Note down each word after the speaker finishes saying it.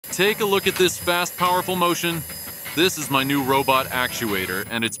Take a look at this fast, powerful motion. This is my new robot actuator,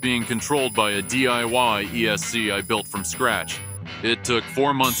 and it's being controlled by a DIY ESC I built from scratch. It took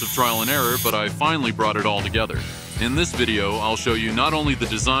 4 months of trial and error, but I finally brought it all together. In this video, I'll show you not only the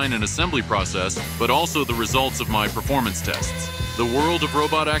design and assembly process, but also the results of my performance tests. The world of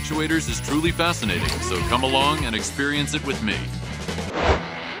robot actuators is truly fascinating, so come along and experience it with me.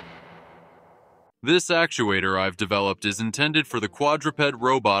 This actuator I've developed is intended for the quadruped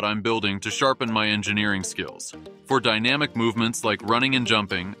robot I'm building to sharpen my engineering skills. For dynamic movements like running and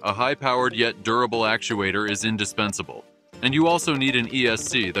jumping, a high-powered yet durable actuator is indispensable. And you also need an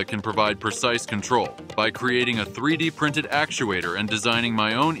ESC that can provide precise control. By creating a 3D-printed actuator and designing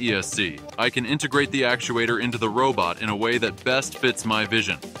my own ESC, I can integrate the actuator into the robot in a way that best fits my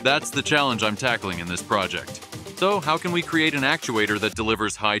vision. That's the challenge I'm tackling in this project. So, how can we create an actuator that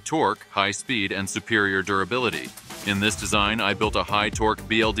delivers high torque, high speed, and superior durability? In this design, I built a high-torque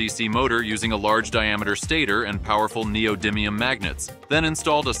BLDC motor using a large-diameter stator and powerful neodymium magnets, then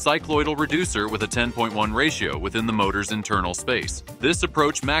installed a cycloidal reducer with a 10:1 ratio within the motor's internal space. This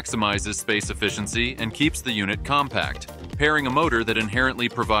approach maximizes space efficiency and keeps the unit compact. Pairing a motor that inherently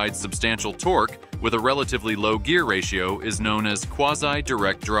provides substantial torque with a relatively low gear ratio is known as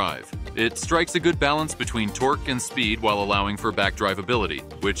quasi-direct drive. It strikes a good balance between torque and speed while allowing for backdrivability,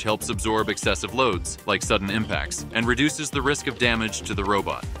 which helps absorb excessive loads, like sudden impacts, and reduces the risk of damage to the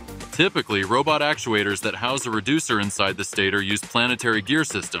robot. Typically, robot actuators that house a reducer inside the stator use planetary gear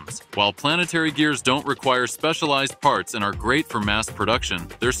systems. While planetary gears don't require specialized parts and are great for mass production,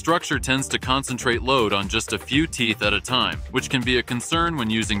 their structure tends to concentrate load on just a few teeth at a time, which can be a concern when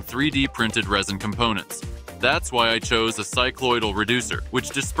using 3D-printed resin components. That's why I chose a cycloidal reducer, which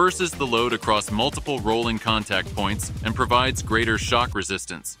disperses the load across multiple rolling contact points and provides greater shock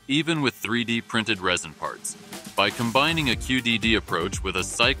resistance, even with 3D-printed resin parts. By combining a QDD approach with a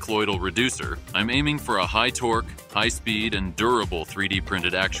cycloidal reducer, I'm aiming for a high-torque, high-speed, and durable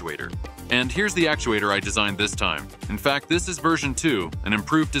 3D-printed actuator. And here's the actuator I designed this time. In fact, this is version 2, an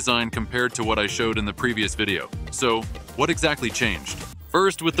improved design compared to what I showed in the previous video. So, what exactly changed?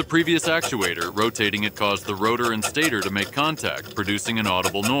 First, with the previous actuator, rotating it caused the rotor and stator to make contact, producing an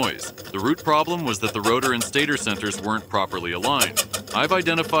audible noise. The root problem was that the rotor and stator centers weren't properly aligned. I've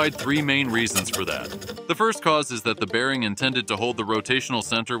identified 3 main reasons for that. The first cause is that the bearing intended to hold the rotational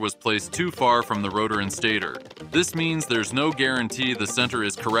center was placed too far from the rotor and stator. This means there's no guarantee the center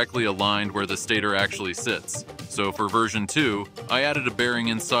is correctly aligned where the stator actually sits. So for version 2, I added a bearing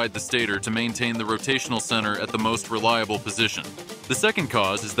inside the stator to maintain the rotational center at the most reliable position. The second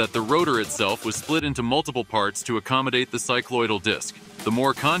cause is that the rotor itself was split into multiple parts to accommodate the cycloidal disc. The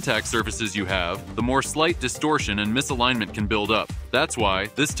more contact surfaces you have, the more slight distortion and misalignment can build up. That's why,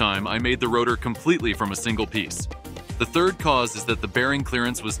 this time, I made the rotor completely from a single piece. The third cause is that the bearing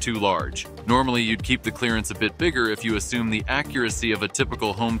clearance was too large. Normally, you'd keep the clearance a bit bigger if you assume the accuracy of a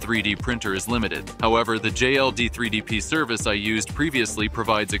typical home 3D printer is limited. However, the JLD 3DP service I used previously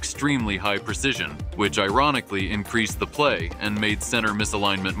provides extremely high precision, which ironically increased the play and made center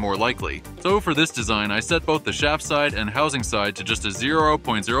misalignment more likely. So for this design, I set both the shaft side and housing side to just a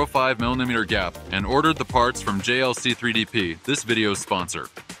 0.05mm gap and ordered the parts from JLC 3DP, this video's sponsor.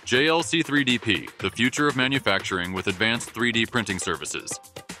 JLC 3DP, the future of manufacturing with advanced 3D printing services.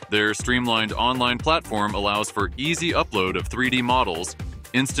 Their streamlined online platform allows for easy upload of 3D models,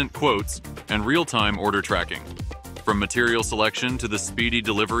 instant quotes, and real-time order tracking. From material selection to the speedy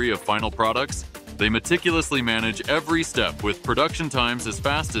delivery of final products, they meticulously manage every step with production times as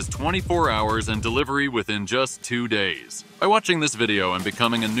fast as 24 hours and delivery within just 2 days. By watching this video and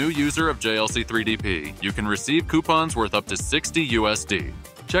becoming a new user of JLC 3DP, you can receive coupons worth up to $60 USD.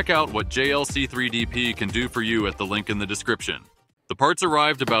 Check out what JLC 3DP can do for you at the link in the description. The parts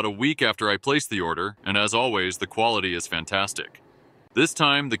arrived about a week after I placed the order, and as always, the quality is fantastic. This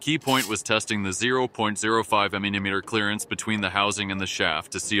time, the key point was testing the 0.05mm clearance between the housing and the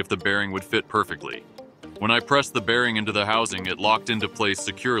shaft to see if the bearing would fit perfectly. When I pressed the bearing into the housing, it locked into place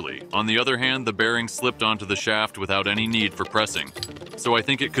securely. On the other hand, the bearing slipped onto the shaft without any need for pressing, so I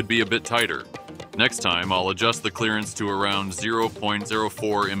think it could be a bit tighter. Next time, I'll adjust the clearance to around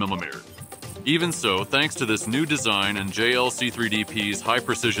 0.04mm. Even so, thanks to this new design and JLC 3DP's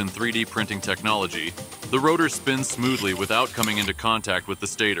high-precision 3D printing technology, the rotor spins smoothly without coming into contact with the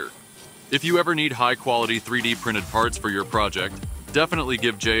stator. If you ever need high-quality 3D printed parts for your project, definitely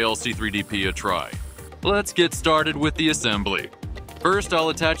give JLC 3DP a try. Let's get started with the assembly. First, I'll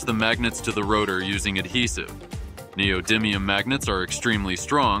attach the magnets to the rotor using adhesive. Neodymium magnets are extremely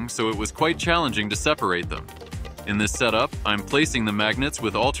strong, so it was quite challenging to separate them. In this setup, I'm placing the magnets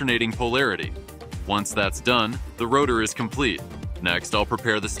with alternating polarity. Once that's done, the rotor is complete. Next, I'll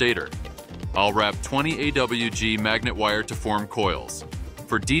prepare the stator. I'll wrap 20 AWG magnet wire to form coils.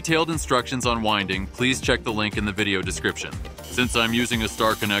 For detailed instructions on winding, please check the link in the video description. Since I'm using a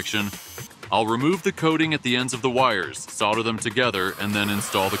star connection, I'll remove the coating at the ends of the wires, solder them together, and then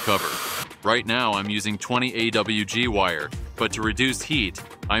install the cover. Right now, I'm using 20 AWG wire, but to reduce heat,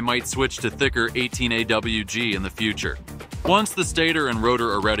 I might switch to thicker 18 AWG in the future. Once the stator and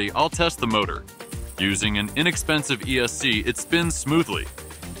rotor are ready, I'll test the motor. Using an inexpensive ESC, it spins smoothly.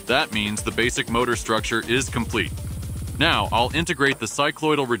 That means the basic motor structure is complete. Now, I'll integrate the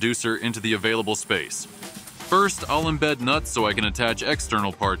cycloidal reducer into the available space. First, I'll embed nuts so I can attach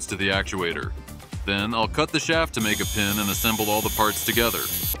external parts to the actuator. Then, I'll cut the shaft to make a pin and assemble all the parts together.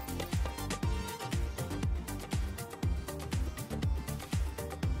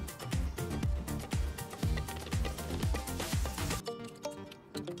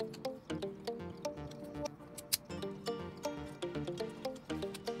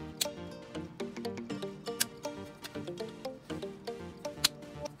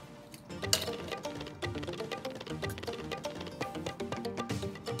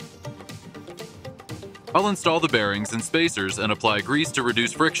 I'll install the bearings and spacers and apply grease to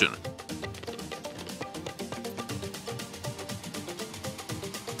reduce friction.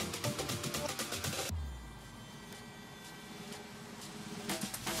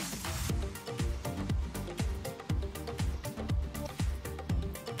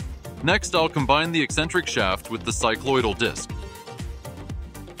 Next, I'll combine the eccentric shaft with the cycloidal disc.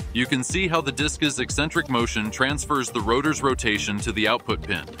 You can see how the disc's eccentric motion transfers the rotor's rotation to the output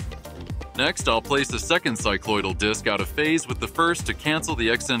pin. Next, I'll place a second cycloidal disc out of phase with the first to cancel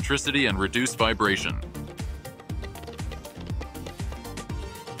the eccentricity and reduce vibration.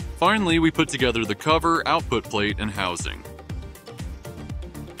 Finally, we put together the cover, output plate, and housing.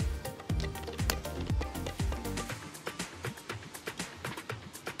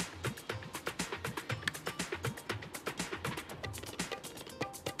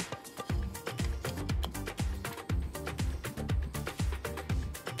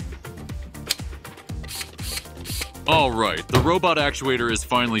 Alright, the robot actuator is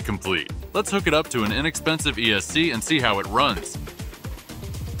finally complete. Let's hook it up to an inexpensive ESC and see how it runs.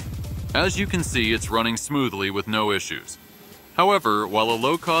 As you can see, it's running smoothly with no issues. However, while a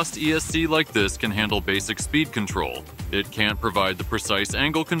low-cost ESC like this can handle basic speed control, it can't provide the precise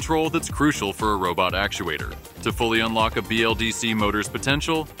angle control that's crucial for a robot actuator. To fully unlock a BLDC motor's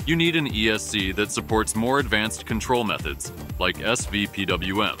potential, you need an ESC that supports more advanced control methods, like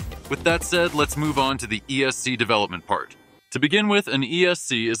SVPWM. With that said, let's move on to the ESC development part. To begin with, an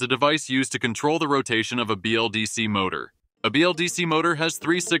ESC is a device used to control the rotation of a BLDC motor. A BLDC motor has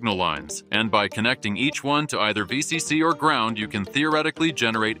 3 signal lines, and by connecting each one to either VCC or ground, you can theoretically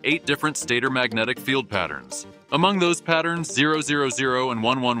generate 8 different stator magnetic field patterns. Among those patterns, 000 and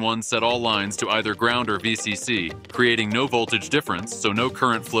 111 set all lines to either ground or VCC, creating no voltage difference, so no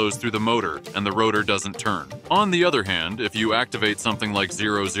current flows through the motor, and the rotor doesn't turn. On the other hand, if you activate something like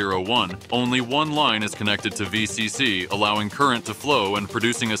 001, only one line is connected to VCC, allowing current to flow and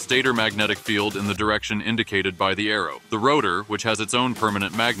producing a stator magnetic field in the direction indicated by the arrow. The rotor, which has its own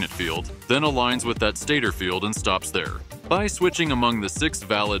permanent magnet field, then aligns with that stator field and stops there. By switching among the 6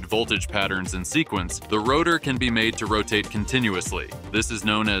 valid voltage patterns in sequence, the rotor can be made to rotate continuously. This is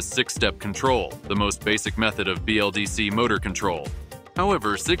known as 6-step control, the most basic method of BLDC motor control.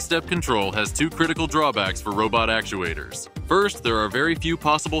 However, 6-step control has 2 critical drawbacks for robot actuators. First, there are very few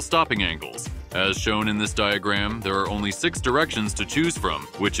possible stopping angles. As shown in this diagram, there are only 6 directions to choose from,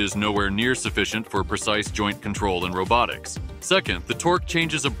 which is nowhere near sufficient for precise joint control in robotics. Second, the torque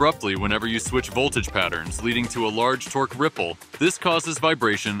changes abruptly whenever you switch voltage patterns, leading to a large torque ripple. This causes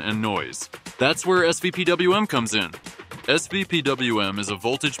vibration and noise. That's where SVPWM comes in. SVPWM is a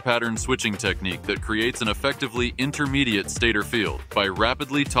voltage pattern switching technique that creates an effectively intermediate stator field by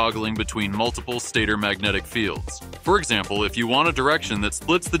rapidly toggling between multiple stator magnetic fields. For example, if you want a direction that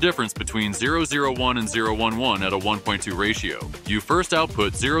splits the difference between 001 and 011 at a 1.2 ratio, you first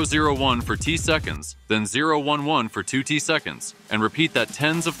output 001 for t seconds, then 011 for 2t seconds, and repeat that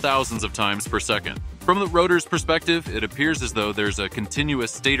tens of thousands of times per second. From the rotor's perspective, it appears as though there's a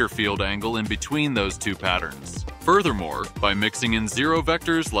continuous stator field angle in between those 2 patterns. Furthermore, by mixing in 0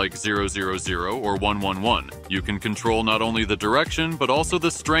 vectors like 000 or 111, you can control not only the direction but also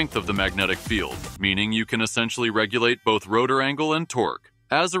the strength of the magnetic field, meaning you can essentially regulate both rotor angle and torque.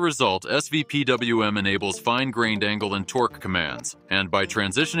 As a result, SVPWM enables fine-grained angle and torque commands, and by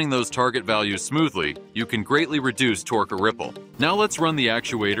transitioning those target values smoothly, you can greatly reduce torque or ripple. Now let's run the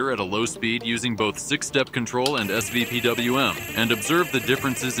actuator at a low speed using both 6-step control and SVPWM, and observe the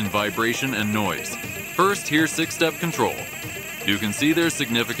differences in vibration and noise. First, here's 6-step control. You can see there's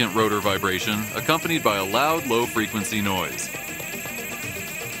significant rotor vibration accompanied by a loud, low-frequency noise.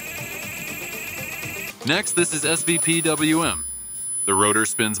 Next, this is SVPWM. The rotor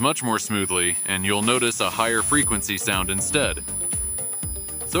spins much more smoothly, and you'll notice a higher frequency sound instead.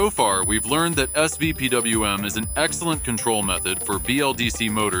 So far, we've learned that SVPWM is an excellent control method for BLDC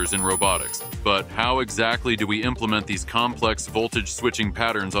motors in robotics. But how exactly do we implement these complex voltage switching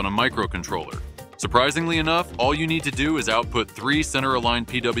patterns on a microcontroller? Surprisingly enough, all you need to do is output 3 center-aligned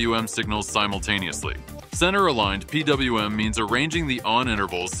PWM signals simultaneously. Center-aligned PWM means arranging the on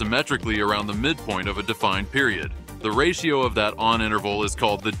intervals symmetrically around the midpoint of a defined period. The ratio of that on interval is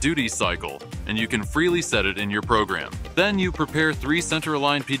called the duty cycle, and you can freely set it in your program. Then you prepare 3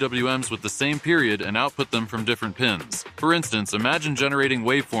 center-aligned PWMs with the same period and output them from different pins. For instance, imagine generating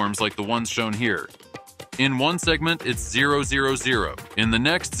waveforms like the ones shown here. In one segment, it's 0, 0, 0. In the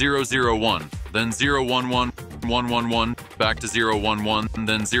next, 0, 0, 1. Then 0, 1, 1, 1, 1, 1, back to 0, 1, 1, and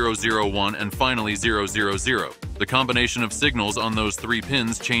then 0, 0, 1, and finally 0, 0, 0. The combination of signals on those 3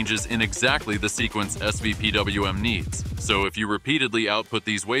 pins changes in exactly the sequence SVPWM needs. So if you repeatedly output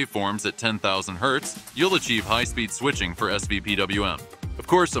these waveforms at 10,000 Hz, you'll achieve high-speed switching for SVPWM. Of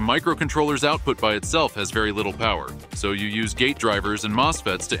course, a microcontroller's output by itself has very little power, so you use gate drivers and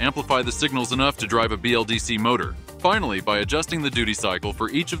MOSFETs to amplify the signals enough to drive a BLDC motor. Finally, by adjusting the duty cycle for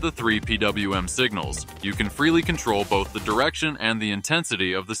each of the 3 PWM signals, you can freely control both the direction and the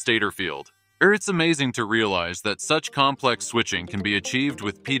intensity of the stator field. It's amazing to realize that such complex switching can be achieved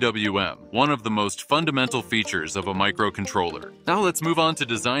with PWM, one of the most fundamental features of a microcontroller. Now let's move on to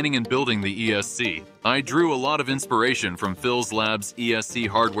designing and building the ESC. I drew a lot of inspiration from Phil's Lab's ESC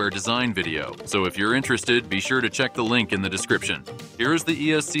hardware design video, so if you're interested, be sure to check the link in the description. Here's the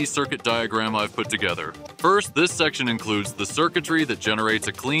ESC circuit diagram I've put together. First, this section includes the circuitry that generates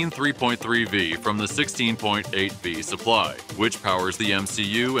a clean 3.3V from the 16.8V supply, which powers the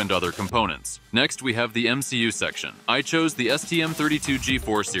MCU and other components. Next, we have the MCU section. I chose the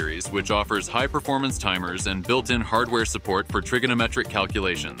STM32G4 series, which offers high-performance timers and built-in hardware support for trigonometric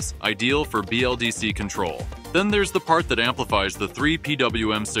calculations, ideal for BLDC control. Then there's the part that amplifies the 3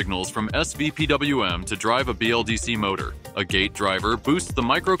 PWM signals from SVPWM to drive a BLDC motor. A gate driver boosts the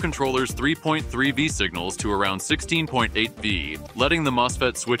microcontroller's 3.3V signals to around 16.8V, letting the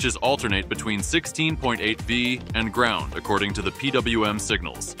MOSFET switches alternate between 16.8V and ground according to the PWM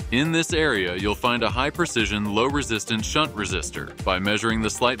signals. In this area, you'll find a high-precision, low-resistance shunt resistor. By measuring the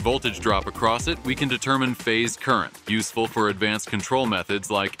slight voltage drop across it, we can determine phase current, useful for advanced control methods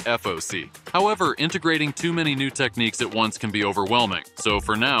like FOC. However, integrating too many new techniques at once can be overwhelming, so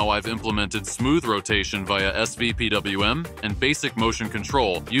for now I've implemented smooth rotation via SVPWM and basic motion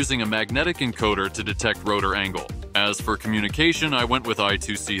control using a magnetic encoder to detect rotor angle. As for communication, I went with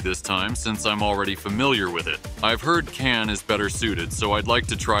I2C this time since I'm already familiar with it. I've heard CAN is better suited, so I'd like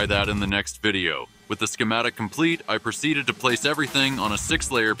to try that in the next video. With the schematic complete, I proceeded to place everything on a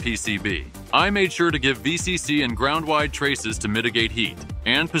 6-layer PCB. I made sure to give VCC and ground-wide traces to mitigate heat,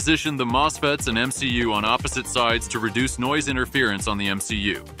 and positioned the MOSFETs and MCU on opposite sides to reduce noise interference on the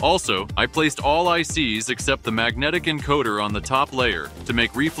MCU. Also, I placed all ICs except the magnetic encoder on the top layer to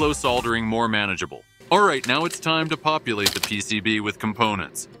make reflow soldering more manageable. Alright, now it's time to populate the PCB with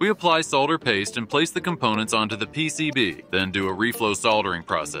components. We apply solder paste and place the components onto the PCB, then do a reflow soldering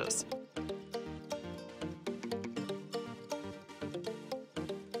process.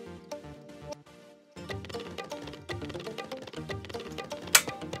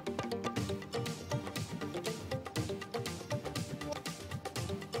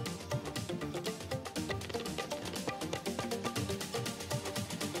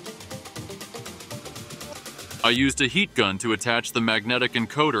 I used a heat gun to attach the magnetic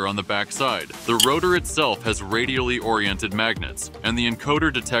encoder on the back side. The rotor itself has radially oriented magnets, and the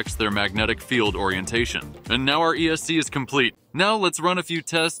encoder detects their magnetic field orientation. And now our ESC is complete. Now let's run a few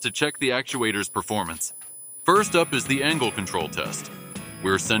tests to check the actuator's performance. First up is the angle control test.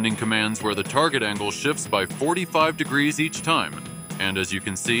 We're sending commands where the target angle shifts by 45 degrees each time, and as you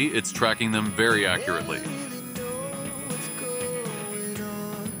can see, it's tracking them very accurately.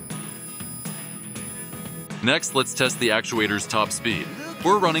 Next, let's test the actuator's top speed.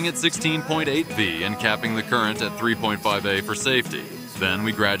 We're running at 16.8V and capping the current at 3.5A for safety. Then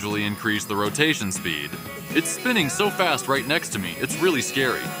we gradually increase the rotation speed. It's spinning so fast right next to me, it's really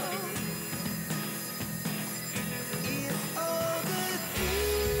scary.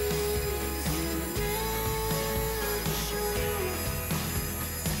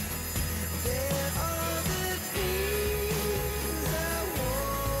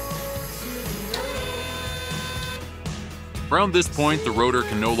 Around this point, the rotor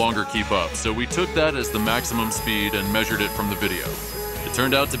can no longer keep up, so we took that as the maximum speed and measured it from the video. It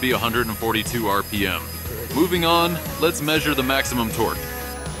turned out to be 142 RPM. Moving on, let's measure the maximum torque.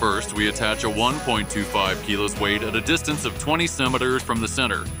 First, we attach a 1.25 kilos weight at a distance of 20 centimeters from the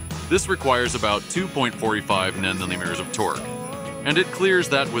center. This requires about 2.45 Nm of torque, and it clears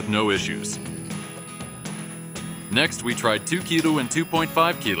that with no issues. Next, we tried 2 kilo and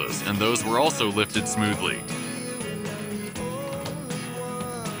 2.5 kilos, and those were also lifted smoothly.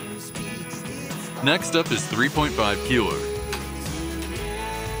 Next up is 3.5 kilo.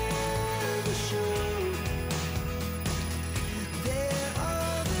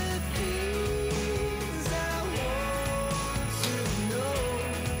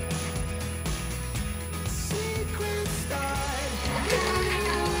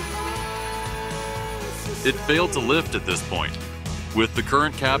 It failed to lift at this point. With the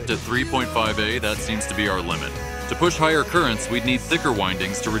current capped at 3.5A, that seems to be our limit. To push higher currents, we'd need thicker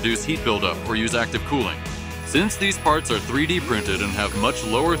windings to reduce heat buildup or use active cooling. Since these parts are 3D printed and have much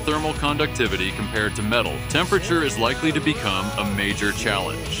lower thermal conductivity compared to metal, temperature is likely to become a major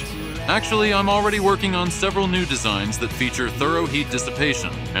challenge. Actually, I'm already working on several new designs that feature thorough heat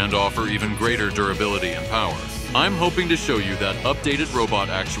dissipation and offer even greater durability and power. I'm hoping to show you that updated robot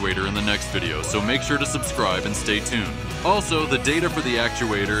actuator in the next video, so make sure to subscribe and stay tuned. Also, the data for the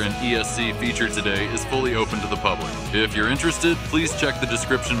actuator and ESC featured today is fully open to the public. If you're interested, please check the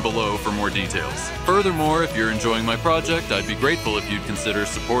description below for more details. Furthermore, if you're enjoying my project, I'd be grateful if you'd consider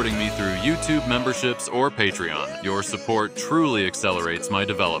supporting me through YouTube memberships or Patreon. Your support truly accelerates my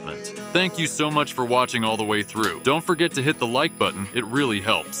development. Thank you so much for watching all the way through. Don't forget to hit the like button, it really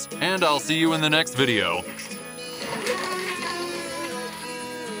helps. And I'll see you in the next video.